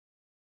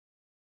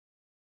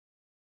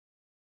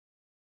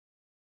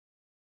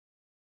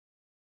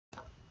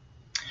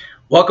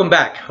Welcome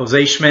back.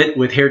 Jose Schmidt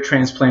with Hair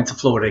Transplants of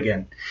Florida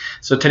again.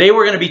 So today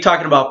we're going to be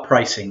talking about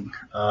pricing.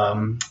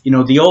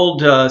 The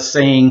old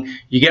saying,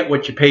 you get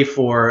what you pay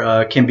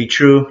for, can be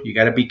true. You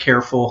got to be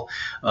careful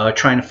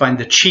trying to find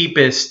the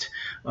cheapest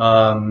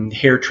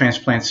hair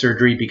transplant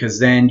surgery, because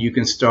then you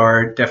can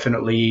start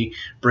definitely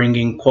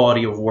bringing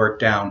quality of work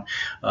down.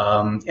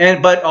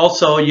 But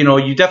also,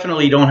 you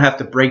definitely don't have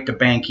to break the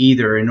bank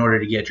either in order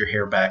to get your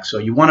hair back. So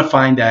you want to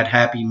find that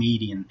happy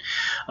median.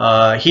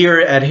 Here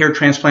at Hair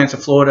Transplants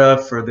of Florida,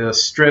 for the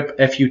strip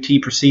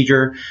FUT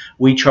procedure,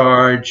 we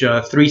charge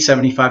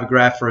 $3.75 a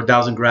graft for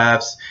 1,000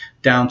 grafts,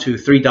 down to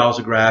 $3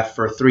 a graft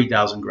for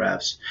 3,000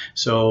 grafts.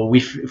 So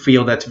we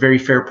feel that's very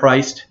fair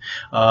priced.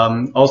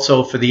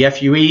 Also for the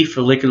FUE,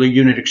 follicular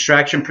unit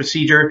extraction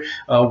procedure,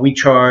 we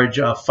charge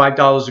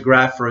 $5 a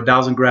graft for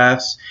 1,000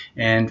 grafts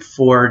and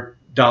 $4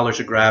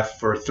 a graft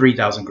for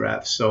 3,000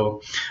 grafts.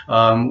 So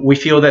we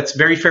feel that's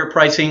very fair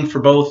pricing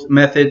for both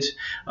methods.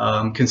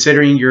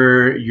 Considering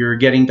you're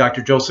getting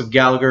Dr. Joseph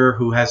Gallagher,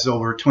 who has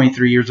over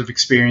 23 years of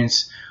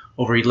experience,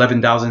 over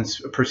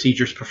 11,000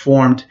 procedures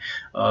performed,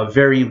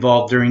 very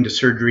involved during the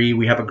surgery.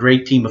 We have a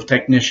great team of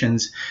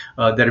technicians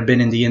that have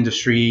been in the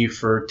industry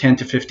for 10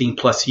 to 15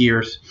 plus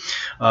years.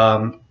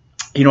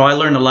 I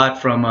learn a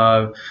lot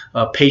from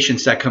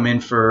patients that come in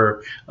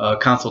for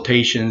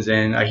consultations,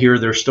 and I hear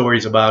their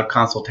stories about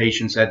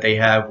consultations that they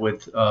have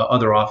with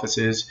other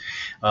offices.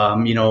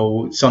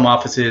 Some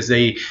offices,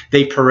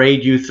 they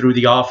parade you through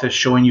the office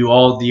showing you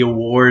all the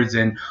awards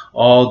and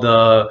all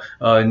the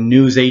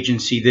news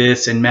agency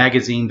this and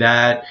magazine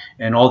that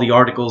and all the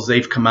articles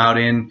they've come out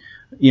in.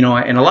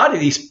 And a lot of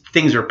these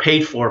things are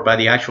paid for by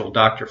the actual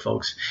doctor,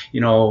 folks.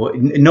 No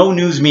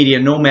news media,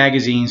 no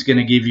magazine is going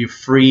to give you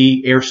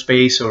free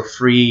airspace or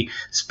free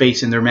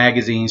space in their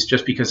magazines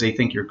just because they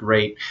think you're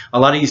great. A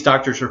lot of these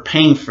doctors are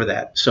paying for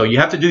that. So you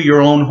have to do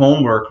your own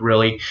homework,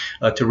 really,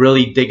 to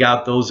really dig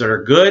out those that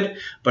are good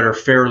but are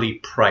fairly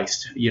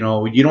priced. You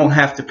don't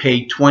have to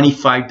pay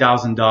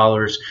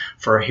 $25,000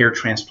 for a hair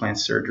transplant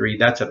surgery.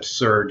 That's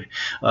absurd.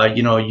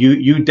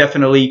 You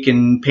definitely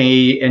can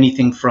pay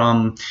anything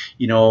from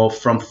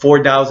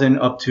 $4,000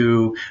 up to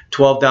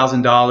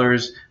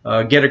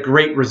 $12,000, get a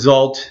great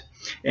result.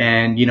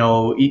 And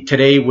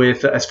today,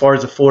 with as far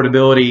as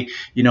affordability,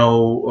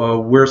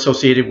 we're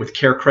associated with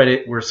Care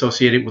Credit, we're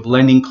associated with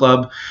Lending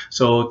Club.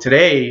 So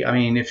today, I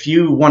mean, if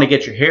you want to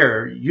get your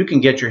hair, you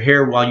can get your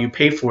hair while you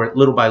pay for it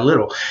little by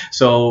little.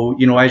 So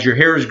as your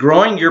hair is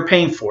growing, you're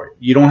paying for it.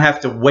 You don't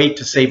have to wait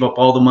to save up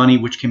all the money,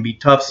 which can be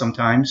tough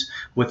sometimes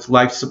with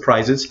life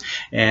surprises.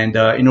 And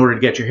in order to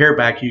get your hair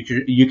back,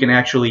 you can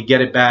actually get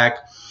it back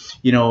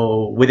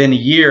within a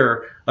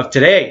year of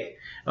today,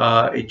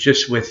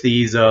 just with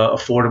these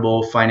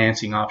affordable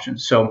financing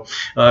options. So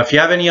if you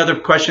have any other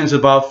questions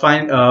about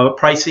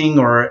pricing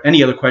or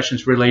any other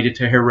questions related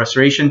to hair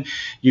restoration,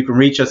 you can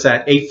reach us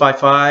at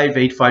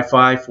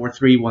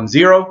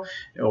 855-855-4310,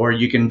 or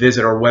you can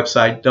visit our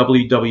website,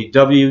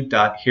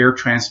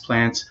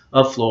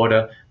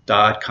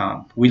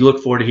 www.hairtransplantsofFlorida.com. We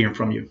look forward to hearing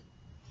from you.